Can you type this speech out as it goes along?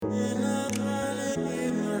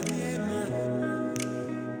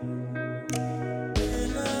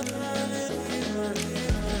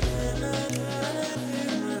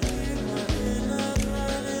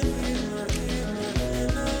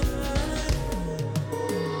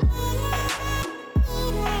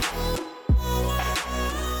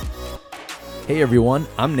Hey everyone,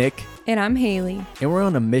 I'm Nick. And I'm Haley. And we're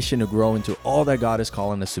on a mission to grow into all that God is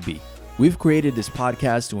calling us to be. We've created this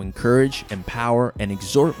podcast to encourage, empower, and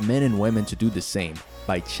exhort men and women to do the same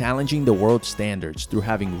by challenging the world's standards through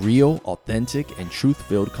having real, authentic, and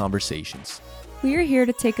truth-filled conversations. We are here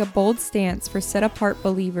to take a bold stance for set-apart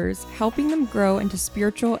believers, helping them grow into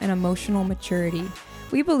spiritual and emotional maturity.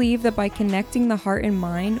 We believe that by connecting the heart and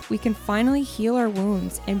mind, we can finally heal our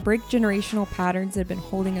wounds and break generational patterns that have been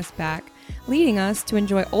holding us back, leading us to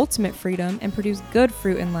enjoy ultimate freedom and produce good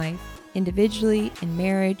fruit in life, individually, in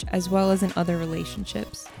marriage, as well as in other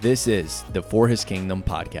relationships. This is the For His Kingdom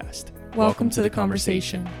podcast. Welcome to the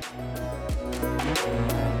conversation.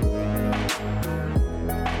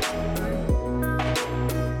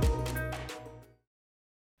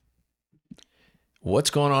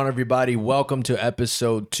 What's going on, everybody? Welcome to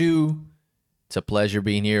episode 2. It's a pleasure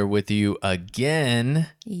being here with you again.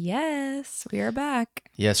 Yes, we are back.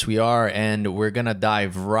 Yes, we are, and we're going to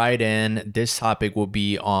dive right in. This topic will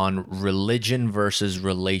be on religion versus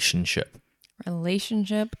relationship.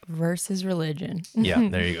 Relationship versus religion. Yeah,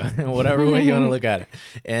 there you go. Whatever way you want to look at it.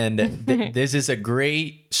 And this is a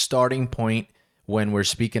great starting point when we're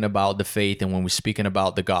speaking about the faith and when we're speaking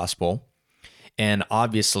about the gospel. And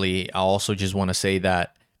obviously, I also just want to say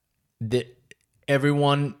that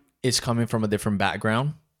everyone is coming from a different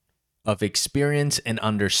background of experience and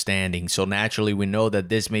understanding. So naturally, we know that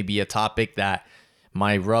this may be a topic that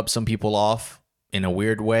might rub some people off in a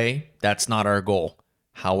weird way. That's not our goal.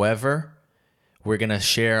 However, we're going to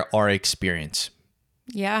share our experience.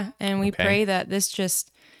 Yeah, and we pray that this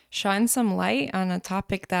just shines some light on a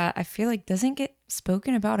topic that I feel like doesn't get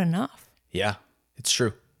spoken about enough. Yeah, it's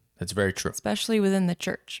true. That's very true. Especially within the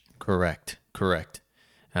church. Correct.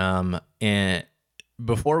 And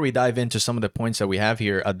before we dive into some of the points that we have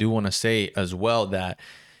here, I do want to say as well that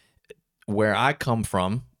where I come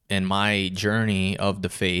from in my journey of the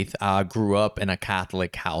faith, I grew up in a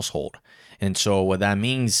Catholic household. And so what that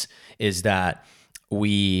means is that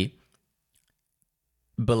we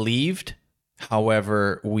believed,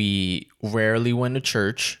 however, we rarely went to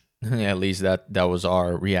church. At least that was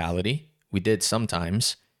our reality. We did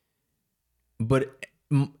sometimes. But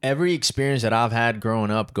every experience that I've had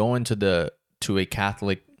growing up, going to a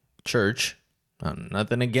Catholic church,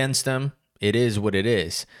 nothing against them. It is what it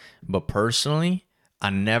is. But personally,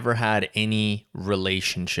 I never had any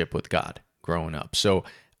relationship with God growing up. So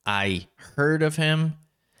I heard of him.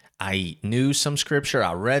 I knew some scripture.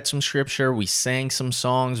 I read some scripture. We sang some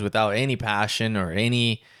songs without any passion or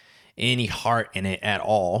any heart in it at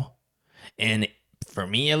all. And for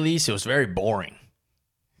me, at least, it was very boring.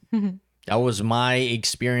 That was my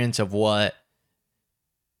experience of what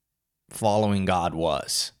following God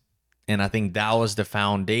was. And I think that was the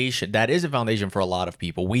foundation. That is the foundation for a lot of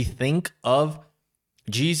people. We think of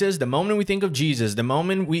Jesus, the moment we think of Jesus, the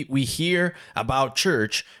moment we hear about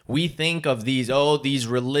church, we think of these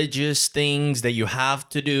religious things that you have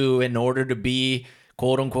to do in order to be,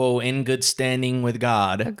 quote unquote, in good standing with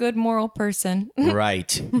God. A good moral person.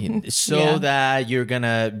 Right. So that you're going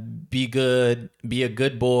to be good, be a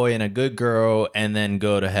good boy and a good girl, and then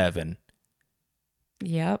go to heaven.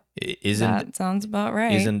 Yep. That sounds about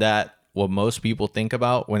right. Isn't that what most people think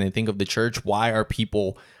about when they think of the church? Why are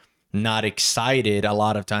people not excited a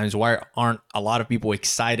lot of times? Why aren't a lot of people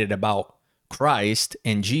excited about Christ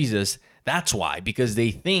and Jesus? That's why, because they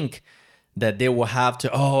think that they will have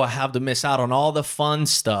to, I have to miss out on all the fun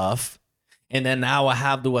stuff. And then now I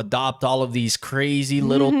have to adopt all of these crazy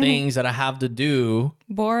little things that I have to do.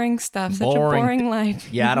 Boring stuff. Such a boring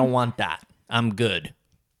life. Yeah, I don't want that. I'm good.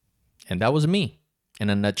 And that was me in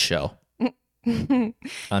a nutshell.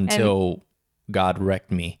 Until God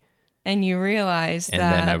wrecked me. And you realized and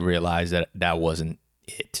then I realized that wasn't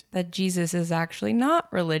it. That Jesus is actually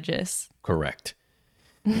not religious. Correct.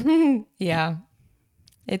 Yeah.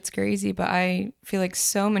 It's crazy, but I feel like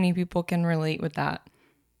so many people can relate with that.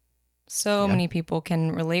 Many people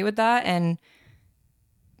can relate with that. And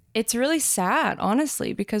it's really sad,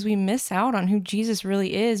 honestly, because we miss out on who Jesus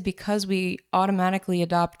really is because we automatically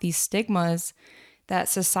adopt these stigmas that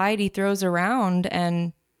society throws around.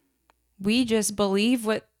 And we just believe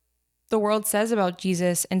what the world says about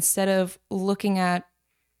Jesus instead of looking at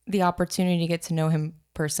the opportunity to get to know him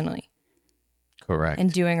personally. Correct.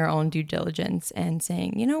 And doing our own due diligence and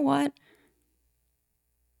saying, you know what?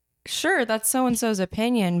 Sure, that's so-and-so's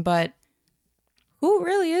opinion, but who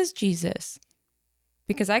really is Jesus?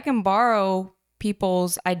 Because I can borrow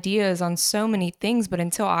people's ideas on so many things, but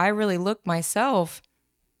until I really look myself,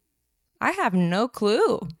 I have no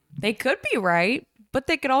clue. They could be right, but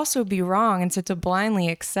they could also be wrong. And so to blindly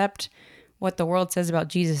accept what the world says about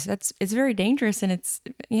Jesus. It's very dangerous, and it's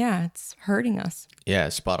hurting us. Yeah,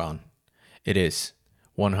 spot on. It is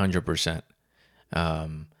 100%.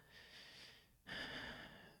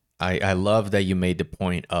 I love that you made the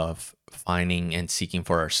point of finding and seeking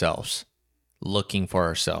for ourselves, looking for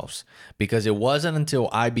ourselves, because it wasn't until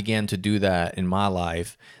I began to do that in my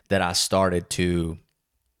life that I started to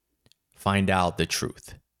find out the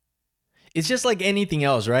truth. It's just like anything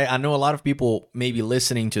else, right? I know a lot of people maybe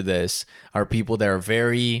listening to this are people that are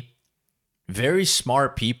very, very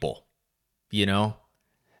smart people, you know,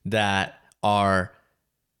 that are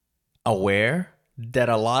aware that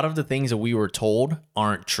a lot of the things that we were told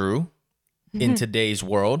aren't true in today's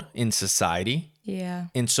world, in society. Yeah.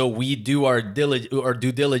 And so we do our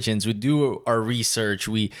due diligence, we do our research,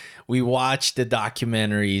 we watch the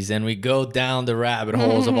documentaries, and we go down the rabbit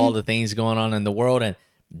holes of all the things going on in the world, and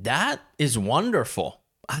that is wonderful.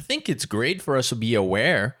 I think it's great for us to be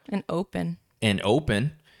aware And open.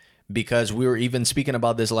 Because we were even speaking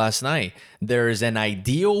about this last night. There is an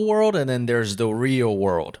ideal world, and then there's the real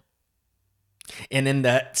world. And in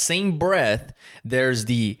that same breath, there's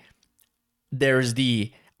the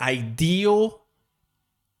ideal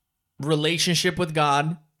relationship with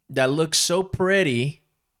God that looks so pretty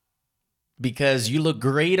because you look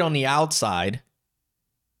great on the outside.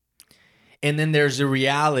 And then there's the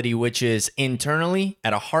reality, which is internally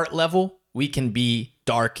at a heart level, we can be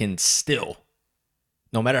darkened still,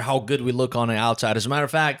 no matter how good we look on the outside. As a matter of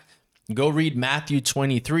fact, go read Matthew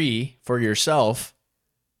 23 for yourself.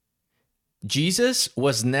 Jesus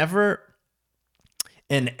was never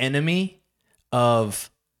an enemy of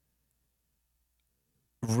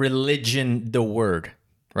religion, the word,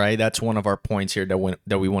 right? That's one of our points here that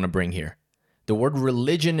we want to bring here. The word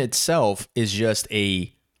religion itself is just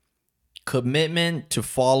a commitment to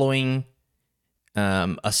following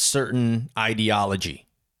a certain ideology,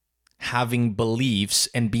 having beliefs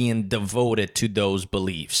and being devoted to those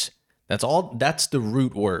beliefs. That's the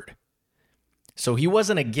root word. So he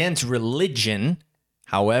wasn't against religion.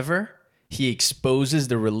 However, he exposes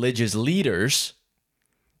the religious leaders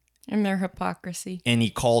And their hypocrisy. and he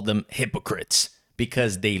called them hypocrites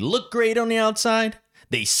because they look great on the outside.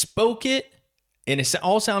 They spoke it and it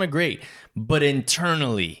all sounded great, but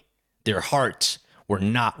internally their hearts were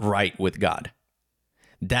not right with God.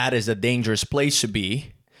 That is a dangerous place to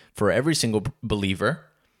be for every single believer.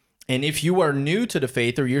 And if you are new to the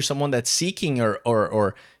faith, or you're someone that's seeking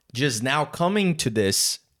or just now coming to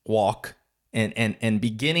this walk and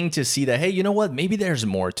beginning to see that, hey, you know what? Maybe there's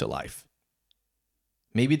more to life.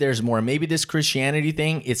 Maybe there's more. Maybe this Christianity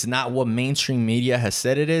thing, it's not what mainstream media has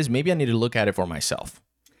said it is. Maybe I need to look at it for myself.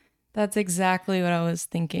 That's exactly what I was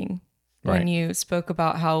thinking Right. when you spoke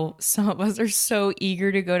about how some of us are so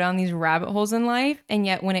eager to go down these rabbit holes in life. And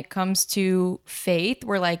yet when it comes to faith,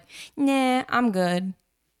 we're like, nah, I'm good.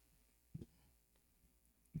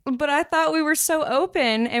 But I thought we were so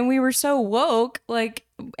open and we were so woke, like,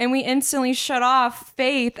 and we instantly shut off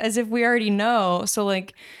faith as if we already know. So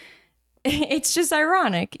like, it's just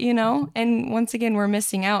ironic, you know? And once again, we're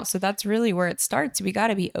missing out. So that's really where it starts. We got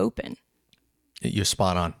to be open. You're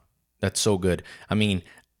spot on. That's so good. I mean,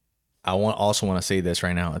 I also want to say this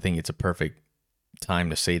right now. I think it's a perfect time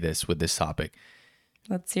to say this with this topic.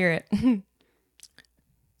 Let's hear it.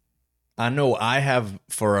 I know I have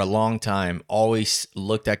for a long time always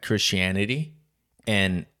looked at Christianity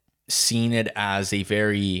and seen it as a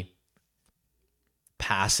very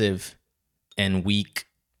passive and weak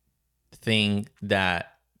thing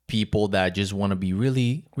that people that just want to be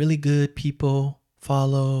really, really good people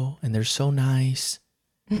follow, and they're so nice.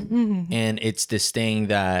 And it's this thing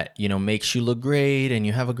that, you know, makes you look great and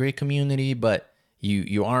you have a great community, but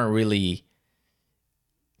you aren't really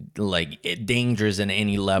like dangerous in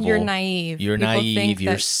any level. You're naive. You're People think naive.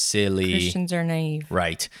 You're that silly. Christians are naive.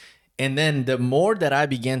 Right. And then the more that I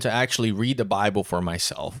began to actually read the Bible for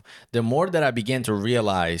myself, the more that I began to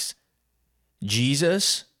realize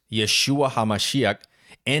Jesus, Yeshua HaMashiach,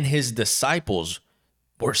 and his disciples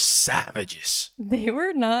were savages. They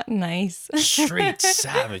were not nice. Straight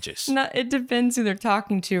savages. It depends who they're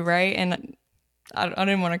talking to, right? And I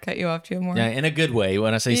didn't want to cut you off too more. Yeah, in a good way.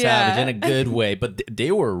 When I say savage, in a good way. But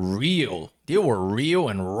they were real. They were real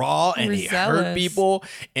and raw, and they hurt people,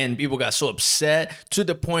 and people got so upset to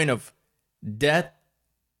the point of death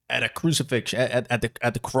at a crucifixion, at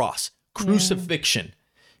the cross. Crucifixion.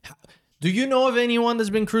 Do you know of anyone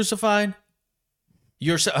that's been crucified?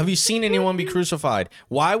 Have you seen anyone be crucified?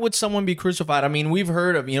 Why would someone be crucified? I mean, we've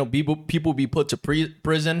heard of, you know, people be put to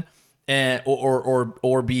prison and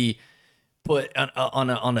or be put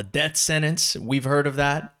on a death sentence. We've heard of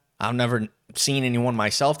that. I've never seen anyone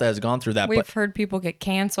myself that has gone through that. We've But heard people get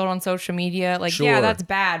canceled on social media. Like, Sure. yeah, that's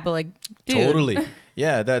bad, but like, dude, totally,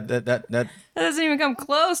 yeah, that that doesn't even come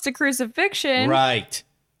close to crucifixion. right.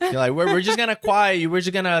 You're like, we're just gonna quiet you. We're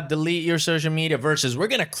just gonna delete your social media. Versus, we're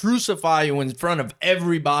gonna crucify you in front of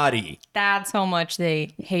everybody. That's how much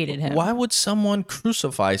they hated him. Why would someone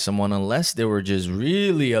crucify someone unless they were just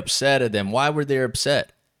really upset at them? Why were they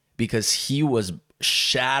upset? Because he was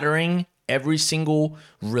shattering every single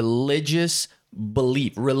religious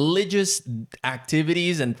belief, religious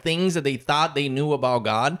activities and things that they thought they knew about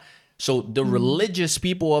God. So the religious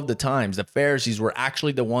people of the times, the Pharisees, were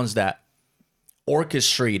actually the ones that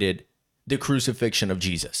orchestrated the crucifixion of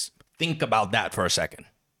Jesus. Think about that for a second.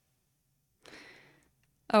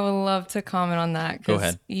 I would love to comment on that. Go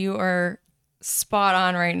ahead. You are spot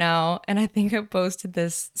on right now. And I think I posted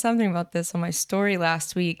something about this on my story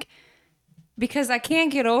last week because I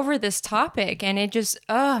can't get over this topic. And it just,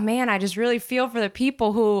 oh man, I just really feel for the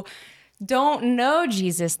people who don't know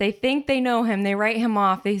Jesus. They think they know him. They write him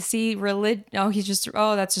off. They see religion. Oh,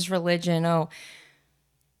 that's just religion. Oh,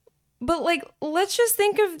 but like, let's just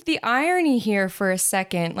think of the irony here for a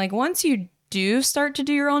second. Like, once you do start to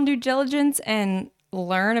do your own due diligence and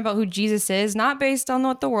learn about who Jesus is, not based on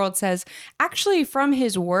what the world says, actually from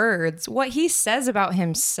his words, what he says about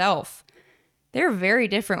himself, they're very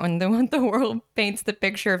different than what the world paints the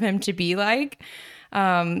picture of him to be like.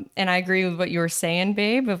 And I agree with what you were saying,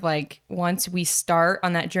 babe, of like, once we start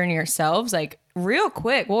on that journey ourselves, like real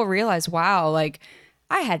quick, we'll realize, wow, like,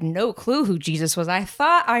 I had no clue who Jesus was. I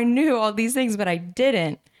thought I knew all these things, but I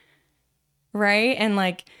didn't. Right? And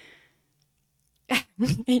like,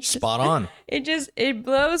 Spot on. It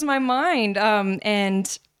blows my mind.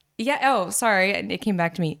 And yeah, oh, sorry, it came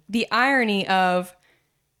back to me. The irony of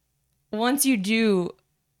once you do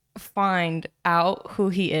find out who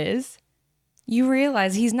he is, you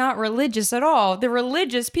realize he's not religious at all. The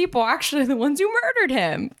religious people are actually the ones who murdered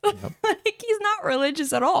him. Yep. Like, he's not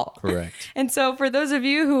religious at all. Correct. And so for those of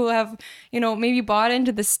you who have, maybe bought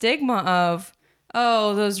into the stigma of,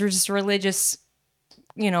 oh, those are just religious,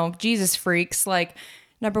 Jesus freaks. Like,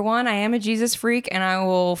 number one, I am a Jesus freak and I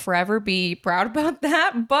will forever be proud about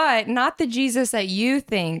that, but not the Jesus that you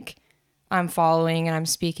think I'm following and I'm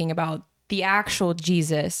speaking about. The actual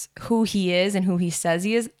Jesus, who he is and who he says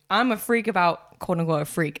he is. I'm a freak about, quote unquote, a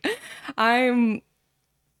freak. I'm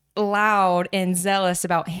loud and zealous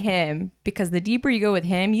about him because the deeper you go with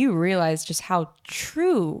him, you realize just how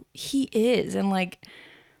true he is. And like,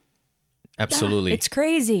 absolutely. It's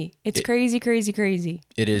crazy. It's crazy, crazy, crazy.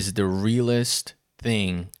 It is the realest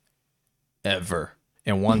thing ever.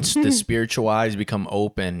 And once the spiritual eyes become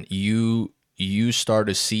open, you start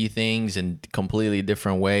to see things in completely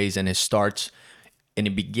different ways, and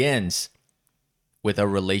it begins with a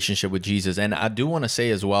relationship with Jesus. And I do want to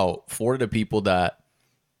say as well, for the people that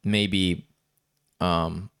maybe,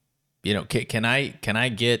 can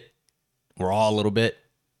I get raw a little bit?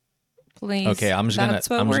 Please. Okay, I'm just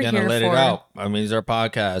gonna let it out. I mean, it's our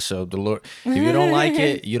podcast, so the Lord, if you don't like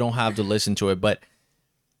it, you don't have to listen to it. But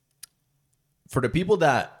for the people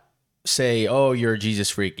that say, oh, you're a Jesus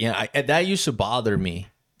freak, that used to bother me.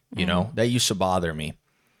 That used to bother me.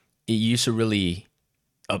 It used to really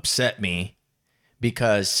upset me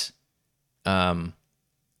because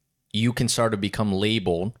you can start to become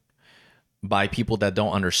labeled by people that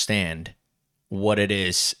don't understand what it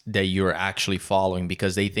is that you're actually following,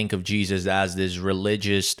 because they think of Jesus as this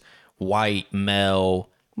religious white male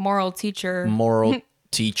moral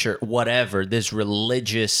teacher, whatever, this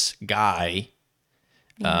religious guy.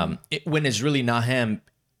 When it's really not him,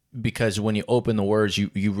 because when you open the words,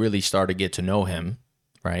 you really start to get to know him,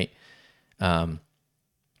 right? But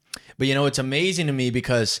it's amazing to me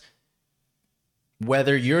because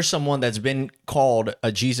whether you're someone that's been called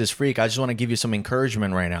a Jesus freak, I just want to give you some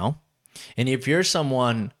encouragement right now. And if you're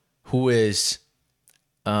someone who is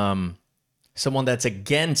someone that's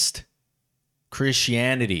against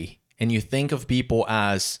Christianity and you think of people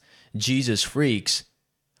as Jesus freaks,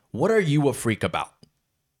 what are you a freak about?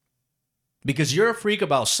 Because you're a freak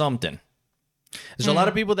about something. There's a lot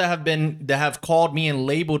of people that have called me and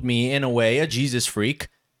labeled me in a way a Jesus freak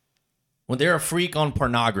when they're a freak on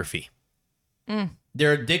pornography.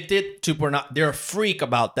 They're addicted to pornography. They're a freak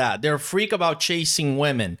about that. They're a freak about chasing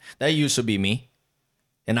women. That used to be me.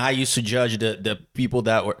 And I used to judge the people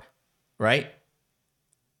that were, right?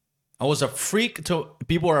 I was a freak to,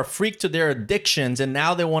 people are a freak to their addictions, and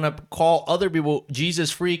now they want to call other people Jesus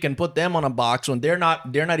freak and put them on a box when they're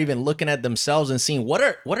not even looking at themselves and seeing what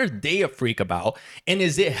are they a freak about, and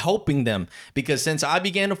is it helping them? Because since I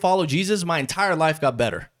began to follow Jesus, my entire life got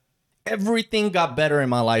better. everything got better in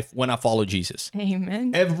my life when I followed Jesus.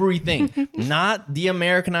 Amen. Everything. Not the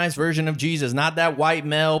Americanized version of Jesus, not that white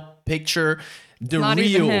male picture. The Not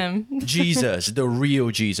even real him. Jesus, the real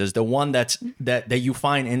Jesus, the one that you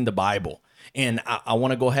find in the Bible. And I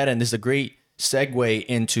want to go ahead, and this is a great segue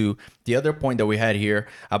into the other point that we had here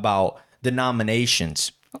about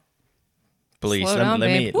denominations. Please, Slow down,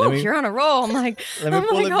 babe. Woo, you're on a roll. I'm like, let me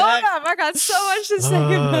pull it hold back. up. I got so much to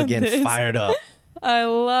say about getting this. fired up. I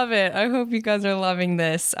love it. I hope you guys are loving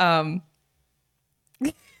this.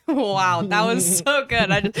 Wow, that was so good.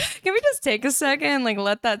 Can we just take a second, like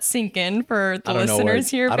let that sink in for the listeners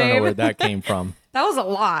here, babe? I don't know where that came from. That was a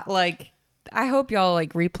lot. Like, I hope y'all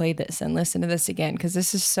like replay this and listen to this again because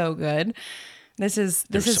this is so good. This is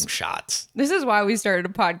some shots. This is why we started a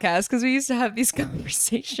podcast, because we used to have these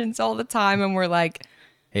conversations all the time, and we're like,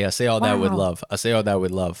 hey, I say all that with love. I say all that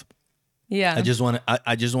with love. Yeah. I just want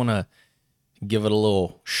to give it a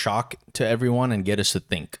little shock to everyone and get us to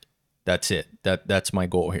think. That's it. That's my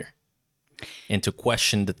goal here. And to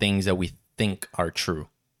question the things that we think are true.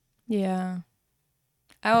 Yeah.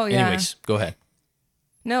 Oh, yeah. Anyways, go ahead.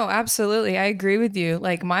 No, absolutely. I agree with you.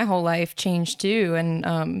 Like, my whole life changed too.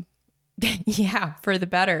 And yeah, for the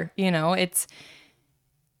better. You know, it's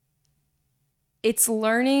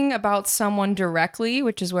learning about someone directly,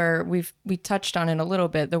 which is where we touched on it a little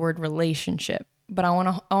bit, the word relationship. But I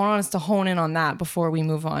want us to hone in on that before we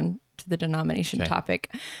move on to the denomination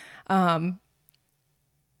topic.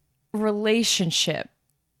 Relationship,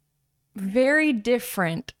 very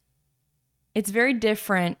different. It's very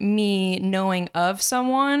different me knowing of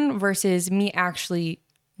someone versus me actually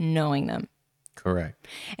knowing them. Correct.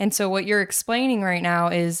 And so what you're explaining right now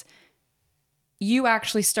is you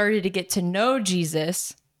actually started to get to know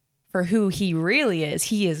Jesus for who he really is.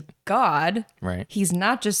 He is God. Right. He's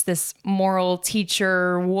not just this moral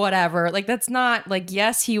teacher, whatever. Like, that's not like,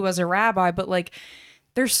 yes, he was a rabbi, but like,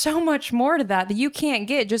 there's so much more to that you can't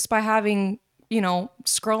get just by having, you know,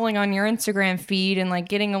 scrolling on your Instagram feed and like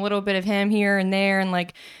getting a little bit of him here and there. And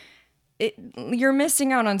like, you're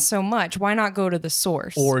missing out on so much. Why not go to the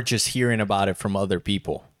source? Or just hearing about it from other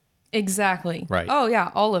people. Exactly. Right. Oh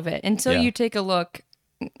yeah, all of it. Until you take a look,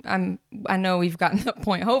 I know we've gotten the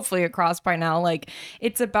point hopefully across by now. Like,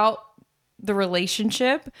 it's about the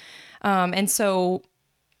relationship. And so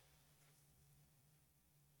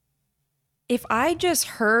if I just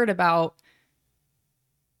heard about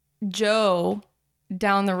Joe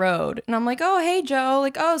down the road and I'm like, oh, hey, Joe,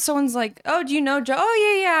 like, oh, someone's like, oh, do you know Joe?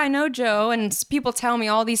 Oh, yeah, I know Joe. And people tell me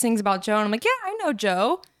all these things about Joe. And I'm like, yeah, I know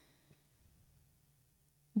Joe.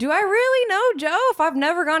 Do I really know Joe if I've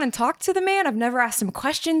never gone and talked to the man? I've never asked him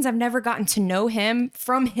questions. I've never gotten to know him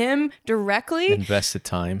from him directly. Invested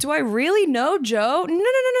time. Do I really know Joe?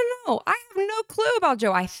 No. I have no clue about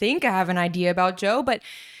Joe. I think I have an idea about Joe, but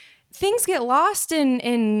things get lost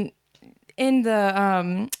in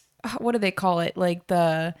the what do they call it? Like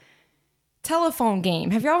the telephone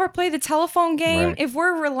game. Have y'all ever played the telephone game? Right. If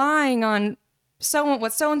we're relying on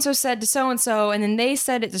what so-and-so said to so-and-so, and then they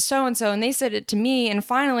said it to so-and-so, and they said it to me, and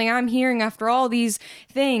finally I'm hearing after all these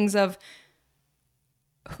things of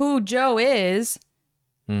who Joe is,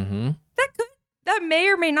 that may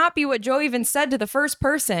or may not be what Joe even said to the first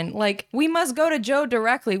person. Like, we must go to Joe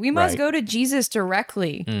directly. We must go to Jesus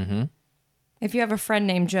directly. Mm-hmm. If you have a friend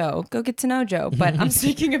named Joe, go get to know Joe. But I'm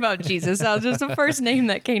speaking about Jesus. That was just the first name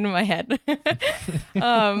that came to my head. I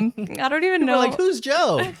don't even know. Like, who's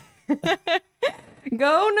Joe?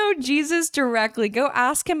 Go know Jesus directly. Go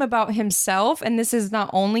ask him about himself. And this is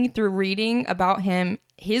not only through reading about him,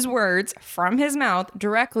 his words from his mouth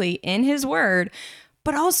directly in his word,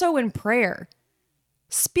 but also in prayer.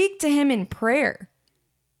 Speak to him in prayer.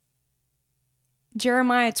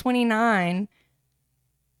 Jeremiah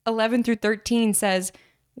 29:11-13 says,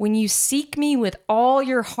 when you seek me with all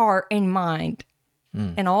your heart and mind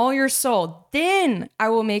and all your soul, then I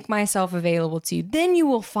will make myself available to you. Then you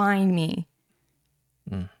will find me.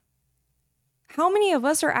 How many of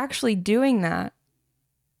us are actually doing that?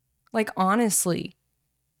 Like, honestly.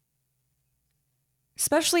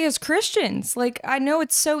 Especially as Christians. Like, I know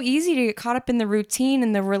it's so easy to get caught up in the routine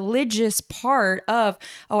and the religious part of,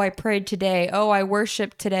 oh, I prayed today. Oh, I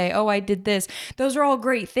worshiped today. Oh, I did this. Those are all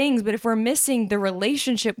great things. But if we're missing the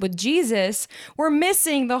relationship with Jesus, we're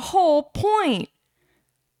missing the whole point.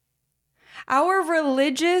 Our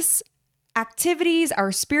religious activities,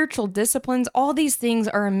 our spiritual disciplines, all these things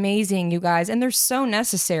are amazing, you guys, and they're so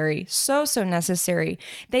necessary, so necessary.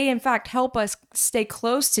 They, in fact, help us stay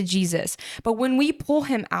close to Jesus. But when we pull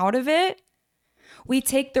him out of it, we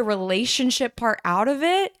take the relationship part out of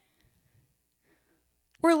it,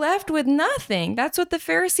 we're left with nothing. That's what the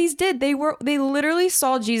Pharisees did. They literally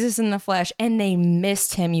saw Jesus in the flesh and they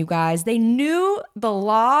missed him, you guys. They knew the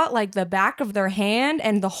law like the back of their hand,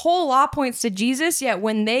 and the whole law points to Jesus. Yet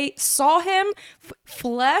when they saw him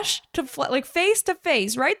flesh to flesh, like face to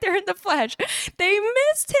face, right there in the flesh, they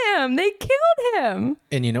missed him. They killed him.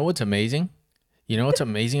 And you know what's amazing? You know what's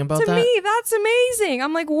amazing about To that? me, that's amazing.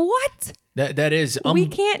 I'm like, what? That is We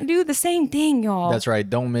can't do the same thing, y'all. That's right.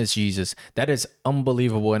 Don't miss Jesus. That is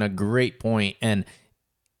unbelievable and a great point. And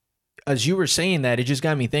as you were saying that, it just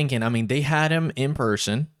got me thinking. I mean, they had him in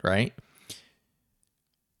person, right?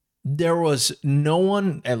 There was no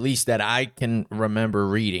one, at least that I can remember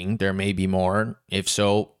reading. There may be more. If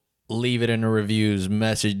so, leave it in the reviews.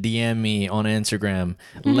 Message, DM me on Instagram.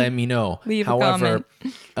 Let me know. Leave However,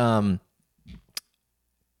 a comment.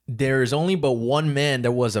 There's only but one man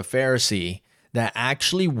that was a Pharisee that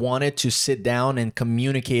actually wanted to sit down and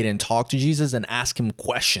communicate and talk to Jesus and ask him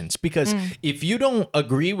questions. Because if you don't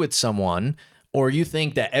agree with someone, or you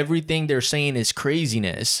think that everything they're saying is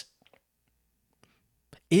craziness,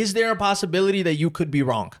 is there a possibility that you could be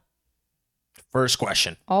wrong? First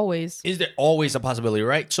question. Always. Is there always a possibility,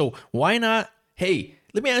 right? So why not, hey,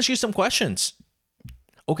 let me ask you some questions.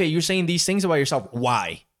 Okay, you're saying these things about yourself.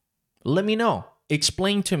 Why? Let me know.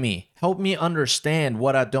 Explain to me. Help me understand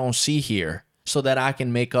what I don't see here so that I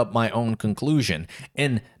can make up my own conclusion.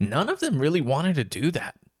 And none of them really wanted to do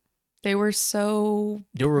that. They were so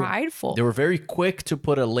prideful. They were very quick to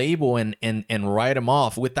put a label and write them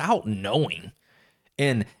off without knowing.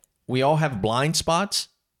 And we all have blind spots.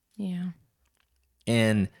 Yeah.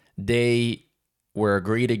 And they were a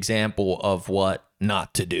great example of what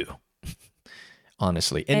not to do.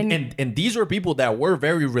 Honestly. And these were people that were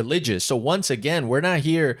very religious. So once again, we're not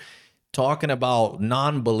here talking about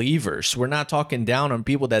non-believers. We're not talking down on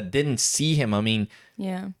people that didn't see him. I mean,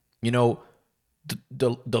 yeah. You know,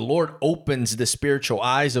 the Lord opens the spiritual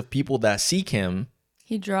eyes of people that seek him.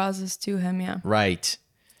 He draws us to him, yeah. Right.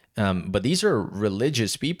 But these are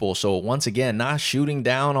religious people. So once again, not shooting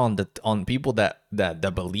down on people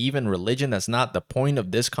that believe in religion. That's not the point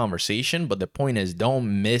of this conversation. But the point is,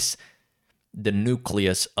 don't miss the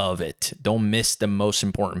nucleus of it. Don't miss the most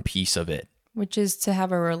important piece of it, which is to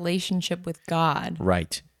have a relationship with God.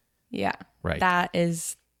 Right. Yeah. Right. That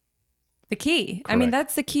is the key. Correct. I mean,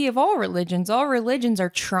 that's the key of all religions. All religions are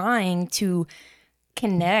trying to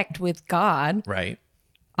connect with God. Right.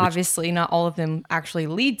 Obviously, not all of them actually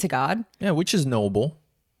lead to God. Yeah, which is noble.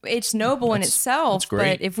 It's noble in itself. That's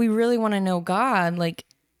great. But if we really want to know God, like,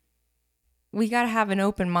 we got to have an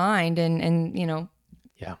open mind and you know,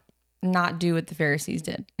 yeah, not do what the Pharisees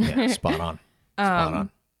did. Yeah, spot on. Spot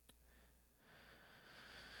on.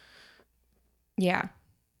 Yeah.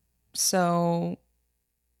 So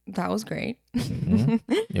that was great. Mm-hmm.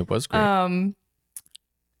 It was great.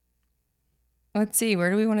 Let's see. Where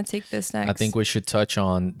do we want to take this next? I think we should touch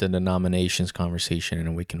on the denominations conversation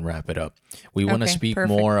and we can wrap it up. We want to speak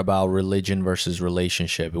more about religion versus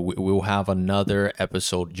relationship. We'll have another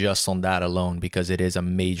episode just on that alone because it is a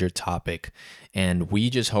major topic. And we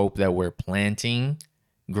just hope that we're planting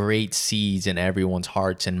great seeds in everyone's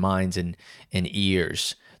hearts and minds and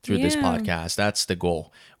ears through this podcast. That's the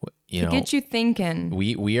goal. You know, get you thinking.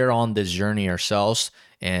 We are on this journey ourselves,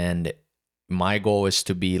 and my goal is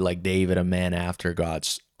to be like David, a man after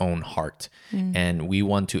God's own heart. And we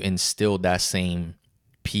want to instill that same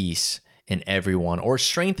peace in everyone, or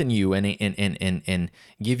strengthen you and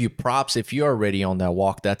give you props. If you're already on that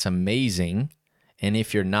walk, that's amazing. And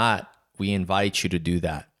if you're not, we invite you to do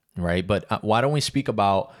that, right? But why don't we speak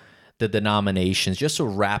about the denominations just to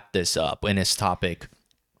wrap this up in this topic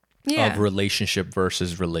of relationship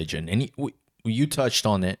versus religion. And you touched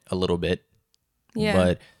on it a little bit,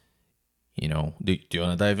 but you know, do you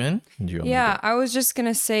want to dive in? I was just going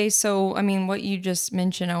to say, so, I mean, what you just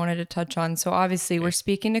mentioned, I wanted to touch on. So obviously we're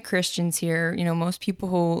speaking to Christians here. You know, most people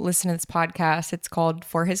who listen to this podcast, it's called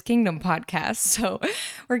For His Kingdom Podcast. So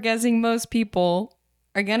we're guessing most people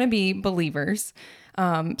are going to be believers.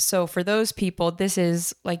 So for those people, this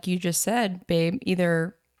is, like you just said, babe,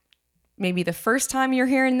 either maybe the first time you're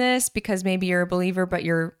hearing this because maybe you're a believer, but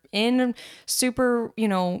you're in super, you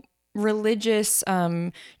know, religious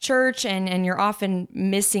church and you're often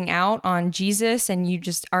missing out on Jesus and you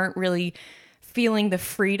just aren't really feeling the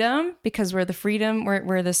freedom, because where the freedom,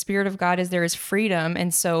 where the Spirit of God is, there is freedom.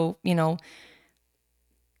 And so, you know,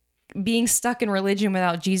 being stuck in religion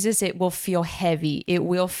without Jesus, it will feel heavy. It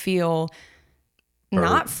will feel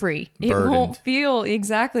not free. It won't feel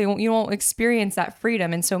exactly. You won't experience that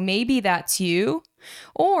freedom. And so maybe that's you,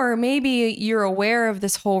 or maybe you're aware of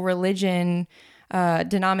this whole religion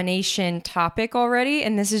denomination topic already.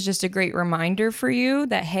 And this is just a great reminder for you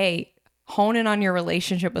that, hey, hone in on your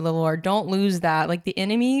relationship with the Lord. Don't lose that. Like the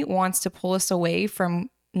enemy wants to pull us away from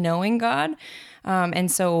knowing God. And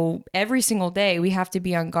so every single day we have to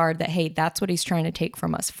be on guard that, hey, that's what he's trying to take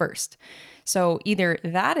from us first. So either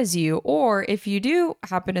that is you, or if you do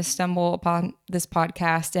happen to stumble upon this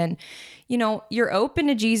podcast and, you're open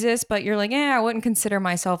to Jesus, but you're like, I wouldn't consider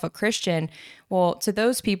myself a Christian. Well, to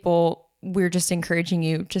those people, we're just encouraging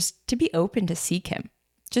you just to be open to seek him.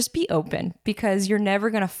 Just be open, because you're never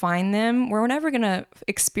going to find them. We're never going to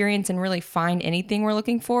experience and really find anything we're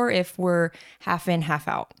looking for if we're half in, half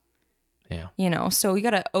out. Yeah. So you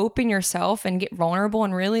got to open yourself and get vulnerable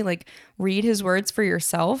and really like read his words for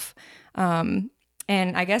yourself. And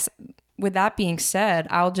I guess with that being said,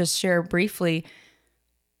 I'll just share briefly.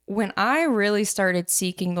 When I really started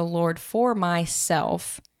seeking the Lord for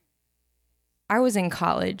myself, I was in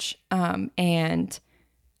college. And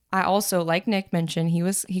I also, like Nick mentioned,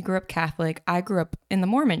 he grew up Catholic. I grew up in the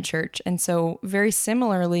Mormon church. And so very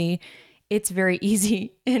similarly, it's very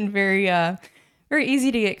easy and very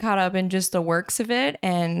easy to get caught up in just the works of it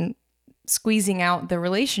and squeezing out the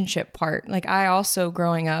relationship part. Like I also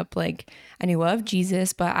growing up, like I knew of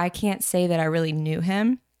Jesus, but I can't say that I really knew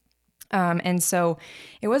him. And so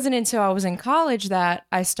it wasn't until I was in college that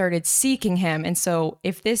I started seeking him. And so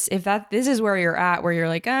if this is where you're at, where you're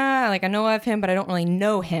like, like I know of him, but I don't really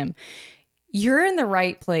know him, you're in the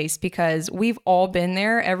right place, because we've all been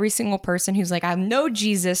there. Every single person who's like, I know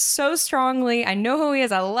Jesus so strongly. I know who he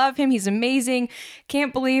is. I love him. He's amazing.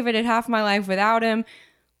 Can't believe I did half my life without him.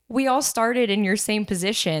 We all started in your same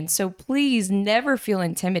position. So please never feel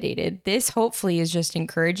intimidated. This hopefully is just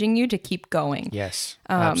encouraging you to keep going. Yes,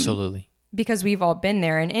 absolutely. Because we've all been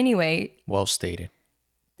there. And anyway. Well stated.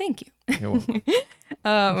 Thank you. You're welcome.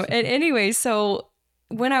 And anyway, so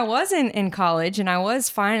when I was in college and I was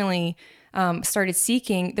finally started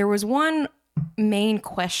seeking, there was one main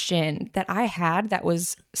question that I had that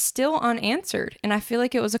was still unanswered. And I feel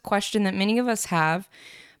like it was a question that many of us have,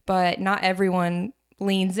 but not everyone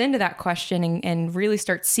leans into that question and really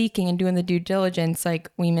starts seeking and doing the due diligence, like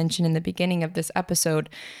we mentioned in the beginning of this episode.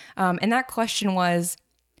 And that question was,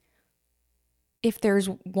 if there's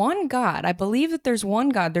one God, I believe that there's one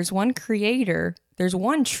God, there's one creator, there's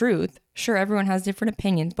one truth. Sure, everyone has different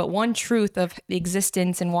opinions, but one truth of the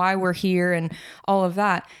existence and why we're here and all of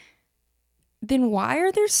that. Then why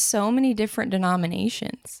are there so many different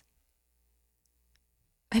denominations?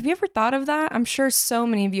 Have you ever thought of that? I'm sure so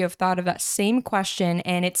many of you have thought of that same question,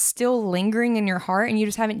 and it's still lingering in your heart and you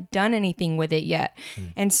just haven't done anything with it yet.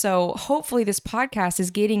 And so hopefully this podcast is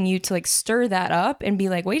getting you to like stir that up and be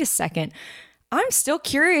like, wait a second, I'm still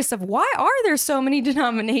curious of why are there so many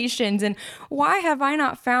denominations and why have I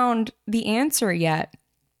not found the answer yet?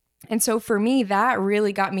 And so for me, that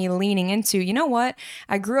really got me leaning into, you know what?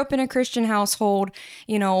 I grew up in a Christian household.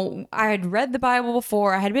 I had read the Bible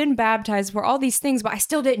before. I had been baptized for all these things, but I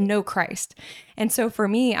still didn't know Christ. And so for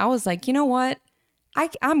me, I was like, you know what?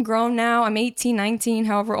 I'm grown now. I'm 18, 19,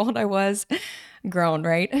 however old I was. Grown,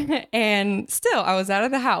 right? And still, I was out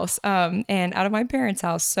of the house and out of my parents'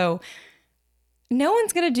 house. So no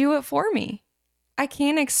one's going to do it for me. I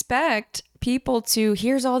can't expect people to,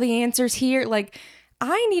 here's all the answers here. Like,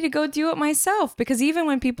 I need to go do it myself, because even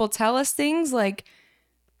when people tell us things, like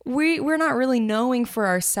we're not really knowing for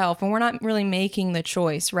ourselves and we're not really making the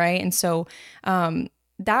choice, right? And so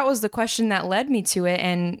that was the question that led me to it.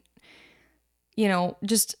 And,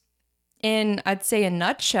 just in, I'd say a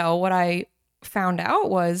nutshell, what I found out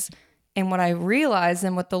was, and what I realized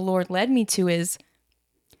and what the Lord led me to is,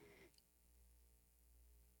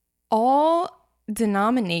 all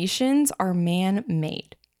denominations are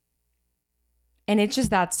man-made. And it's just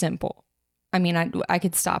that simple. I mean, I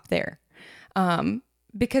could stop there.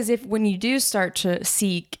 Because when you do start to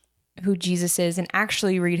seek who Jesus is and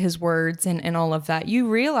actually read his words and all of that, you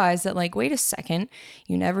realize that, like, wait a second,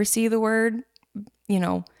 you never see the word,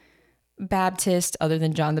 Baptist other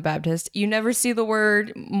than John the Baptist. You never see the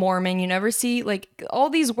word Mormon. You never see, like, all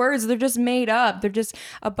these words, they're just made up. They're just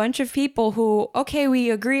a bunch of people who, okay,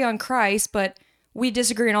 we agree on Christ, but we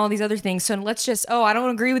disagree on all these other things. So let's just, I don't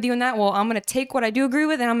agree with you in that. Well, I'm going to take what I do agree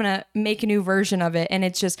with and I'm going to make a new version of it. And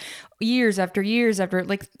it's just years after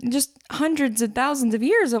like just hundreds of thousands of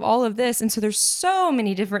years of all of this. And so there's so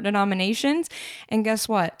many different denominations. And guess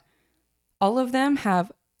what? All of them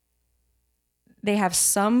have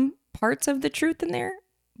some parts of the truth in there,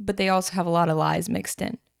 but they also have a lot of lies mixed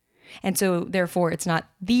in. And so therefore it's not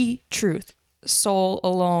the truth, sole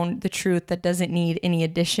alone, the truth that doesn't need any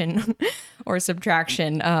addition or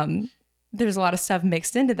subtraction. There's a lot of stuff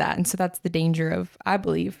mixed into that. And so that's the danger of, I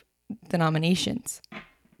believe, denominations.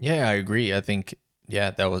 Yeah, I agree. I think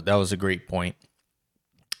that was a great point.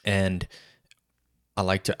 And I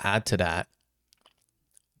like to add to that.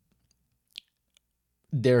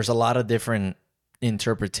 There's a lot of different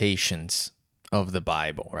interpretations of the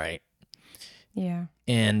Bible, right? Yeah.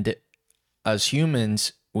 And as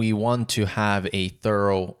humans, we want to have a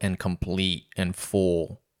thorough and complete and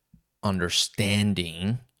full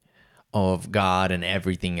understanding of God and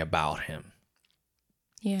everything about him.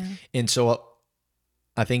 Yeah. And so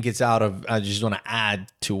I think it's I just want to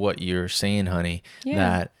add to what you're saying, honey,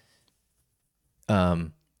 that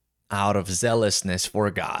out of zealousness for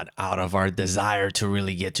God, out of our desire to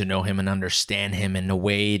really get to know him and understand him in the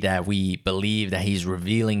way that we believe that he's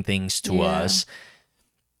revealing things to us,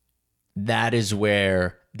 that is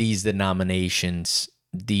where these denominations,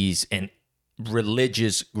 these and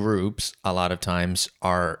religious groups a lot of times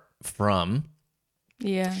are from.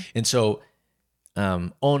 Yeah. And so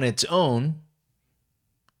on its own,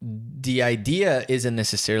 the idea isn't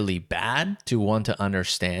necessarily bad to want to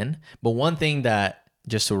understand. But one thing that,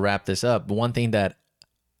 just to wrap this up, one thing that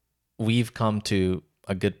we've come to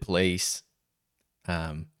a good place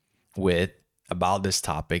with about this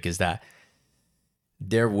topic is that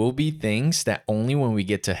there will be things that only when we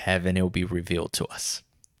get to heaven, it will be revealed to us.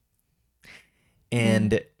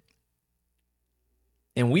 And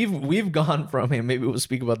we've gone from, and maybe we'll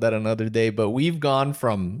speak about that another day, but we've gone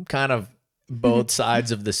from kind of both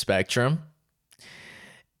sides of the spectrum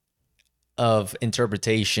of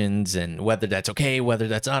interpretations and whether that's okay, whether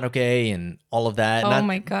that's not okay, and all of that. Oh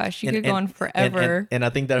my gosh, you could go on forever. And I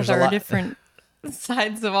think there's a a lot different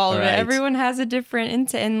sides of all of it. Everyone has a different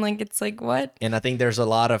intent, and like it's like what? And I think there's a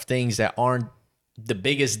lot of things that aren't the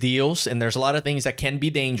biggest deals, and there's a lot of things that can be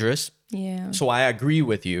dangerous. Yeah. So I agree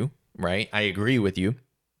with you, right? I agree with you.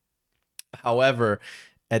 However,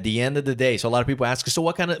 at the end of the day, so a lot of people ask, so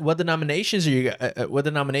what denominations are you? What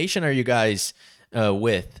denomination are you guys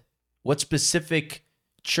with? What specific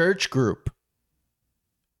church group?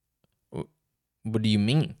 What do you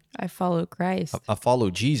mean? I follow Christ. I follow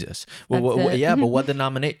Jesus. Well, yeah, but what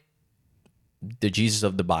denomination? The Jesus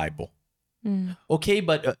of the Bible. Okay,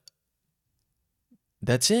 but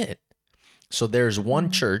that's it. So there's one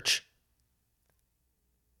church.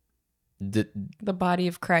 The body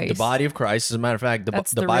of Christ. The body of Christ. As a matter of fact,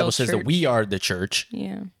 the Bible says that we are the church.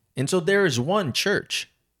 Yeah. And so there is one church.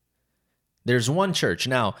 There's one church.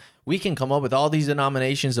 Now, we can come up with all these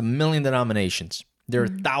denominations, a million denominations. There are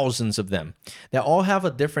thousands of them that all have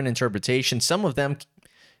a different interpretation. Some of them,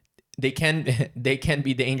 they can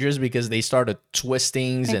be dangerous because they start to twist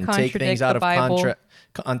things and take things out of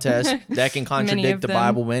context. That can contradict the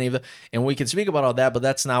Bible, many of them. And we can speak about all that, but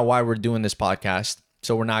that's not why we're doing this podcast.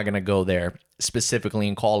 So we're not going to go there specifically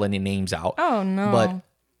and call any names out. Oh, no. But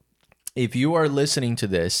if you are listening to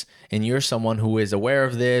this and you're someone who is aware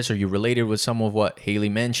of this, or you related with some of what Haley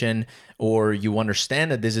mentioned, or you understand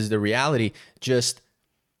that this is the reality, just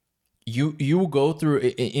you go through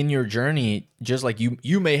in your journey, just like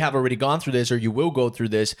you may have already gone through this, or you will go through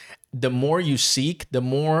this. The more you seek, the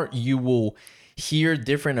more you will hear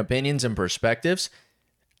different opinions and perspectives.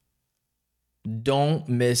 Don't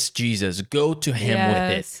miss Jesus. Go to him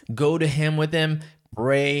with it. Go to him with him.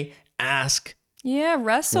 Pray, ask. Yeah,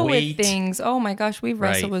 wrestle with things. Oh my gosh, we've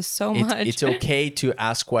wrestled with so much. It's okay to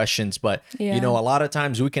ask questions, but a lot of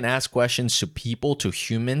times we can ask questions to people, to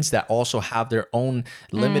humans that also have their own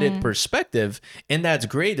limited perspective, and that's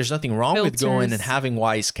great. There's nothing wrong with going and having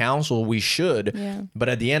wise counsel. We should, but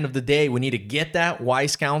at the end of the day, we need to get that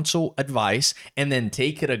wise counsel advice and then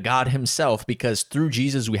take it to God himself, because through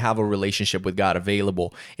Jesus we have a relationship with God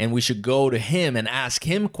available, and we should go to him and ask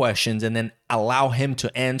him questions and then allow him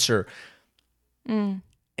to answer.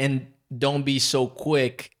 And don't be so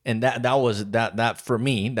quick. And that for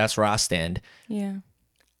me, that's where I stand. Yeah.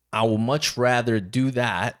 I will much rather do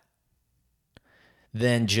that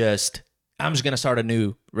than just, I'm just going to start a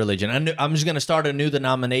new religion. I'm just going to start a new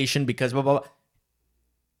denomination because blah, blah,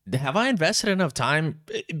 blah. Have I invested enough time?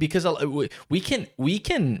 Because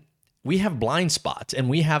we have blind spots and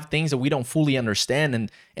we have things that we don't fully understand.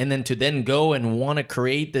 And then to go and want to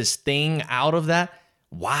create this thing out of that.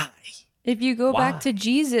 Why? If you go back to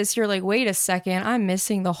Jesus, you're like, wait a second, I'm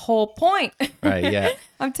missing the whole point. Right, yeah.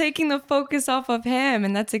 I'm taking the focus off of him.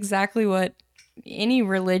 And that's exactly what any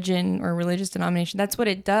religion or religious denomination, that's what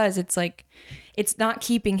it does. It's like, it's not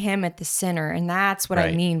keeping him at the center. And that's what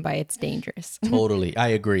I mean by it's dangerous. Totally. I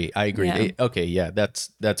agree. Yeah. Okay, yeah,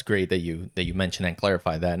 that's great that you mentioned and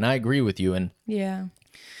clarify that. And I agree with you. And yeah,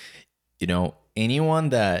 anyone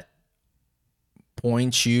that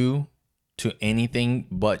points you to anything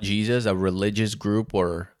but Jesus, a religious group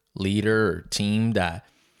or leader or team that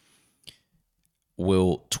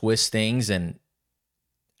will twist things and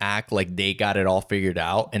act like they got it all figured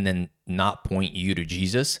out and then not point you to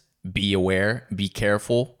Jesus. Be aware, be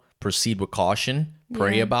careful, proceed with caution,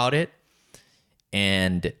 pray about it.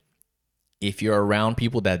 And if you're around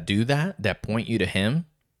people that do that, that point you to him,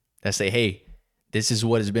 that say, hey, this is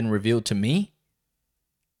what has been revealed to me.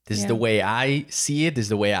 This is the way I see it. This is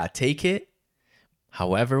the way I take it.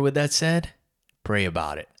 However, with that said, pray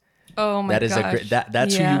about it. Oh my gosh.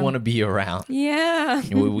 That's who you want to be around. Yeah.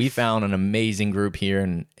 We found an amazing group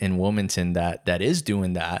here in Wilmington that is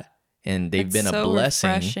doing that, and they've been a blessing.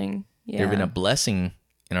 Refreshing. Yeah. They've been a blessing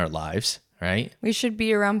in our lives, right? We should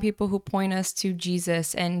be around people who point us to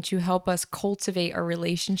Jesus and to help us cultivate our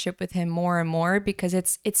relationship with him more and more, because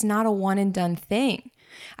it's not a one and done thing.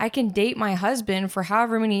 I can date my husband for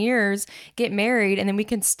however many years, get married, and then we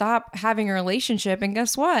can stop having a relationship. And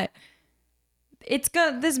guess what?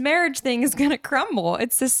 This marriage thing is gonna crumble.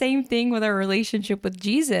 It's the same thing with our relationship with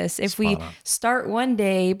Jesus. If we start one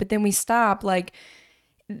day, but then we stop, like,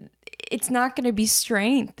 it's not gonna be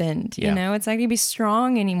strengthened. You know, it's not gonna be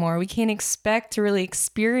strong anymore. We can't expect to really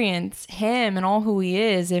experience him and all who he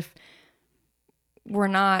is if we're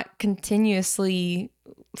not continuously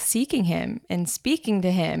seeking him and speaking to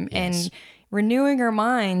him and renewing our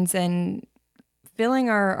minds and filling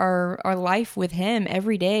our life with him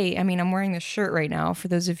every day. I mean, I'm wearing this shirt right now for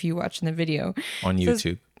those of you watching the video. On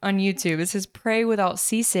YouTube. It says pray without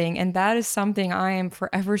ceasing. And that is something I am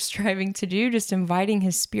forever striving to do, just inviting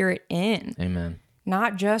his spirit in. Amen.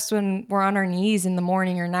 Not just when we're on our knees in the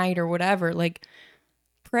morning or night or whatever, like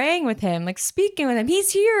praying with him, like speaking with him.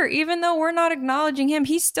 He's here. Even though we're not acknowledging him,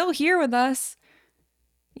 he's still here with us.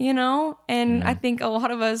 You know? And I think a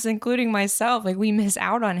lot of us, including myself, like we miss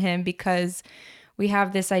out on him because we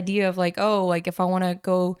have this idea of like, oh, like if I want to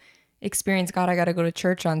go experience God, I got to go to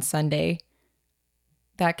church on Sunday.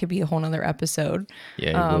 That could be a whole nother episode.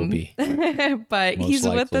 Yeah, it will be. But Most he's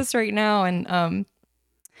likely. with us right now. And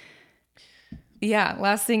yeah,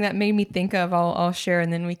 last thing that made me think of, I'll share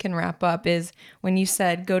and then we can wrap up, is when you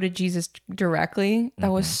said go to Jesus directly.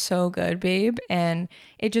 That was so good, babe. And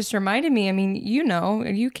it just reminded me, I mean, you know,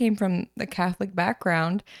 you came from the Catholic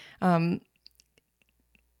background.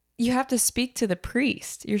 You have to speak to the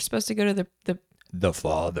priest. You're supposed to go to The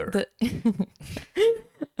Father.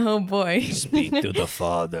 Oh boy. Speak to the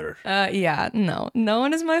Father. Yeah, no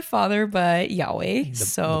one is my father but Yahweh.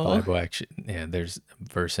 The Bible actually, there's a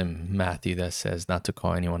verse in Matthew that says not to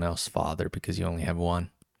call anyone else Father because you only have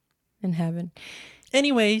one in heaven.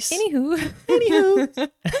 Anyways.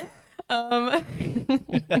 Anywho.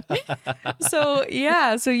 So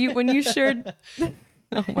when you shared,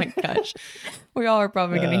 oh my gosh, we all are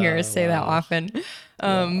probably going to hear us say that often.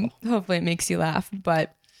 Hopefully it makes you laugh,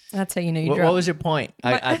 but that's how you know you dropped. What was your point?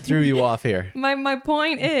 I threw you off here. My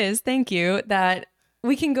point is, thank you, that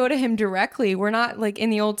we can go to him directly. We're not like in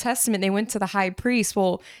the Old Testament, they went to the high priest.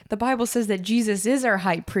 Well, the Bible says that Jesus is our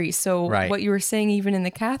high priest. So what you were saying, even in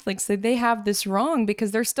the Catholics, that they have this wrong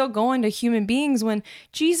because they're still going to human beings when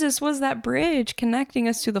Jesus was that bridge connecting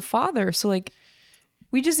us to the Father. So like,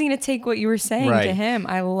 we just need to take what you were saying to him.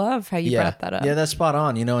 I love how you brought that up. Yeah, that's spot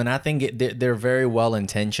on. You know, and I think they're very well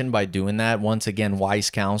intentioned by doing that. Once again, wise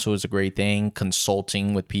counsel is a great thing.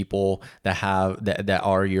 Consulting with people that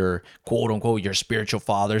are your quote unquote your spiritual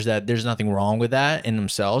fathers. That there's nothing wrong with that in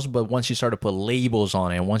themselves. But once you start to put labels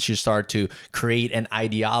on it, once you start to create an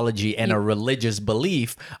ideology and a religious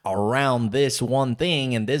belief around this one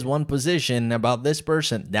thing and this one position about this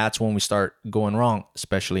person, that's when we start going wrong.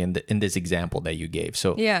 Especially in this example that you gave.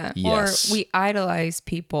 So yes. Or we idolize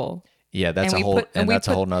people. Yeah, that's a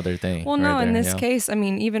whole nother thing. Well, no, in this case, I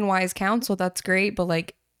mean, even wise counsel, that's great, but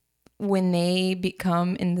like when they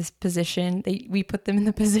become in this position, we put them in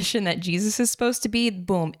the position that Jesus is supposed to be,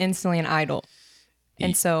 boom, instantly an idol.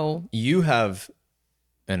 And so you have,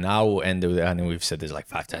 and I will end with, I know we've said this like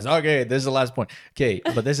 5 times. Okay, this is the last point. Okay,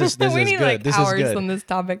 but this is we need good. Like this hours is good on this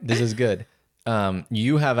topic. This is good.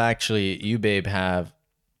 You babe have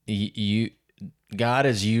God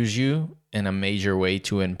has used you in a major way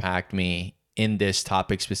to impact me in this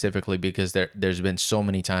topic specifically, because there's been so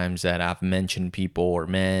many times that I've mentioned people or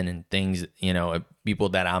men and things, you know, people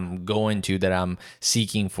that I'm going to, that I'm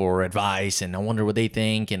seeking for advice, and I wonder what they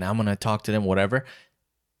think, and I'm going to talk to them, whatever,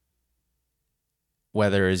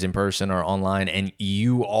 whether it's in person or online. And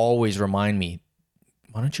you always remind me,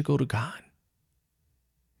 why don't you go to God?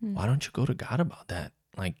 Why don't you go to God about that?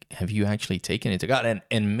 Like, have you actually taken it to God?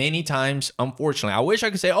 And many times, unfortunately, I wish I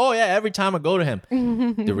could say, oh yeah, every time I go to him.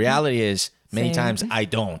 The reality is many times I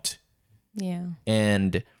don't. Yeah.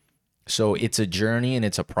 And so it's a journey and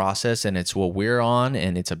it's a process, and it's what we're on,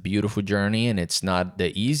 and it's a beautiful journey, and it's not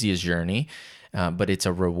the easiest journey. but it's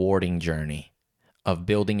a rewarding journey of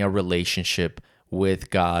building a relationship with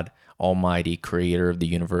God Almighty, creator of the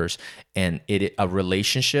universe. And a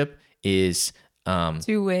relationship is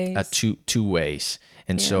Two ways. two ways.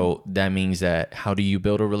 And so that means that how do you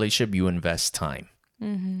build a relationship? You invest time.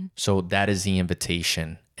 So that is the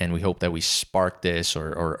invitation. And we hope that we spark this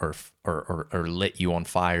or lit you on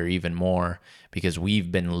fire even more, because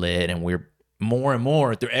we've been lit, and we're more and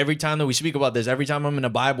more through every time that we speak about this, every time I'm in the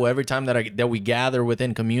Bible, every time that we gather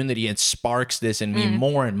within community, it sparks this in me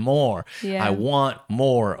more and more. Yeah. I want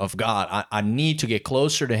more of God. I need to get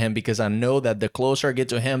closer to him, because I know that the closer I get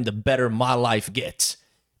to him, the better my life gets.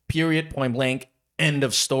 Period, point blank, end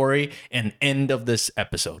of story, and end of this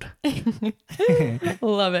episode.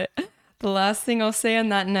 Love it. The last thing I'll say on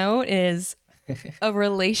that note is a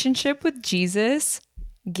relationship with Jesus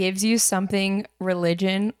gives you something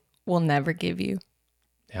religion will never give you.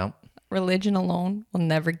 Yeah. Religion alone will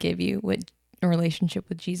never give you what a relationship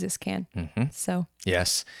with Jesus can. So,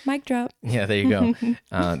 Yes. mic drop. Yeah, there you go.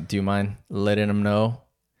 Do you mind letting them know?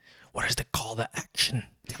 What is the call to action?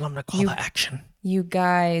 Tell them the call to action. You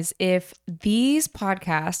guys, if these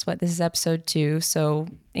podcasts, this is episode 2, so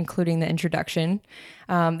including the introduction,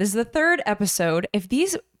 this is the 3rd episode. If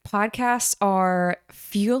these podcasts are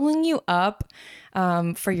fueling you up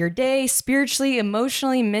for your day, spiritually,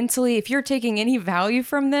 emotionally, mentally, if you're taking any value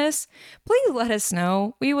from this, please let us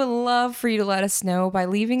know. We would love for you to let us know by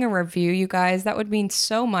leaving a review, you guys. That would mean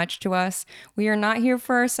so much to us. We are not here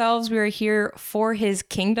for ourselves. We are here for his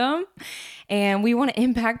kingdom. And we want to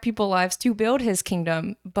impact people's lives to build his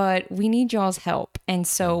kingdom, but we need y'all's help. And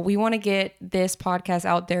so we want to get this podcast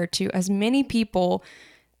out there to as many people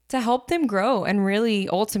to help them grow and really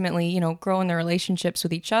ultimately, grow in their relationships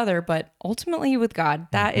with each other, but ultimately with God.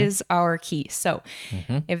 That is our key. So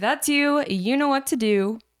if that's you, you know what to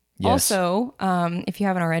do. Yes. Also, if you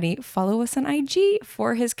haven't already, follow us on IG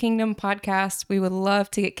for His Kingdom Podcast. We would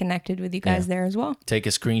love to get connected with you guys there as well. Take a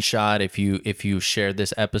screenshot if you shared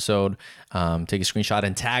this episode. Take a screenshot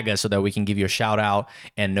and tag us so that we can give you a shout out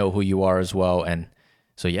and know who you are as well. And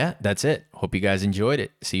so, yeah, that's it. Hope you guys enjoyed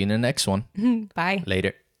it. See you in the next one. Bye.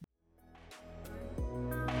 Later.